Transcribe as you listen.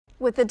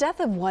With the death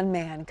of one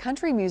man,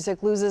 country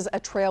music loses a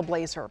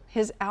trailblazer.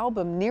 His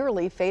album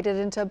nearly faded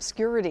into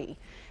obscurity.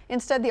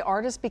 Instead, the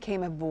artist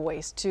became a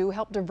voice to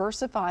help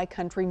diversify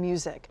country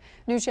music.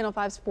 News Channel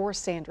 5's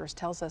Forrest Sanders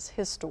tells us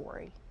his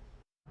story.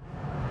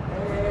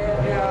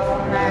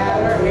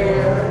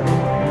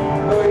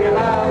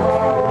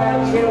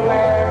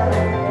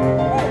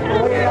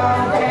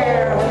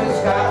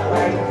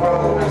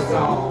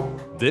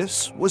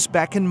 This was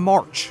back in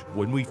March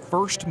when we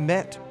first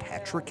met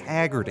Patrick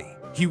Haggerty.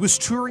 He was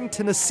touring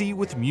Tennessee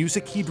with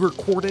music he'd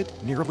recorded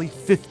nearly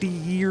 50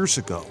 years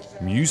ago.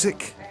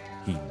 Music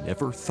he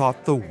never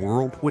thought the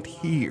world would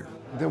hear.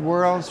 The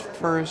world's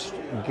first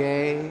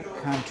gay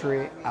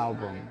country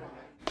album.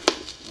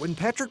 When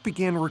Patrick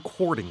began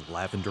recording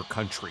Lavender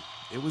Country,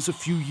 it was a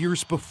few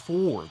years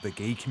before the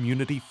gay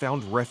community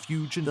found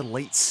refuge in the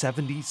late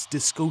 70s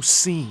disco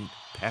scene.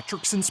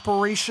 Patrick's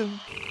inspiration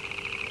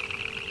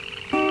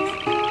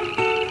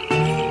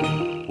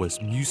was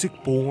music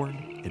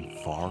born in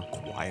far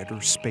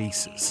quieter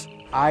spaces.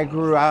 I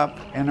grew up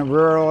in a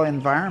rural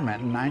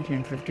environment in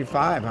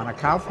 1955 on a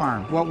cow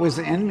farm. What was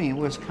in me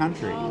was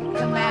country.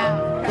 Come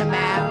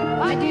out,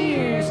 like you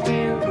used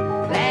to,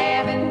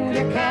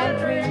 Lavender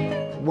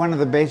Country. One of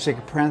the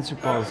basic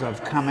principles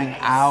of coming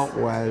out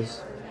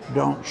was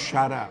don't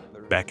shut up.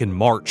 Back in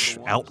March,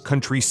 out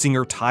country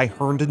singer Ty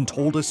Herndon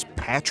told us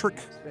Patrick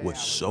was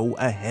so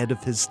ahead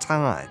of his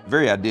time. The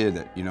very idea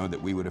that,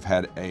 that we would have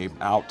had a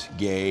out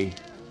gay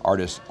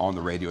artist on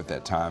the radio at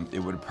that time, it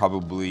would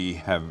probably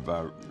have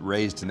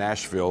raised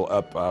Nashville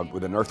up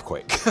with an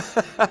earthquake,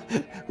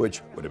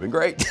 which would have been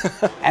great.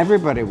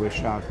 Everybody was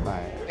shocked by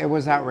it. It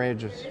was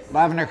outrageous.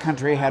 Lavender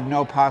Country had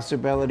no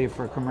possibility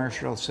for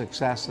commercial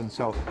success, and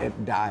so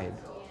it died.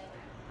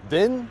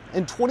 Then,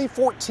 in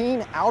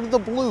 2014, out of the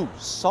blue,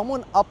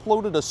 someone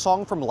uploaded a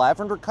song from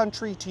Lavender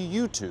Country to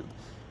YouTube,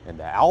 and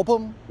the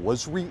album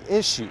was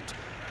reissued.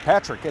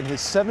 Patrick, in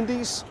his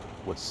 70s,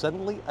 was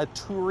suddenly a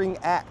touring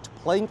act,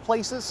 playing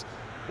places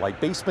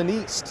like Basement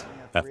East.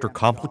 After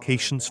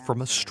complications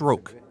from a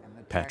stroke,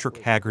 Patrick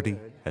Haggerty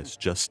has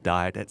just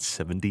died at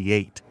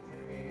 78.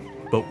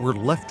 But we're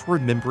left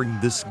remembering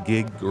this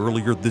gig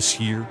earlier this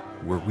year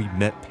where we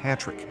met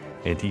Patrick,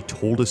 and he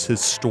told us his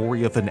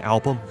story of an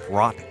album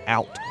brought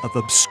out of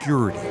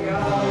obscurity.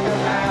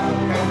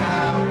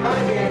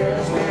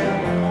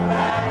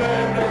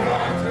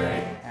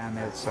 And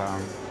it's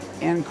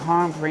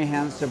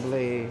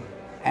incomprehensibly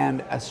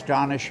and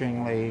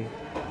astonishingly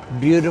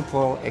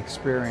beautiful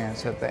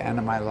experience at the end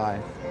of my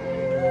life.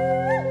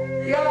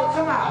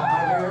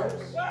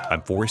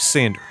 I'm Forrest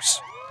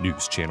Sanders,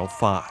 News Channel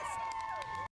 5.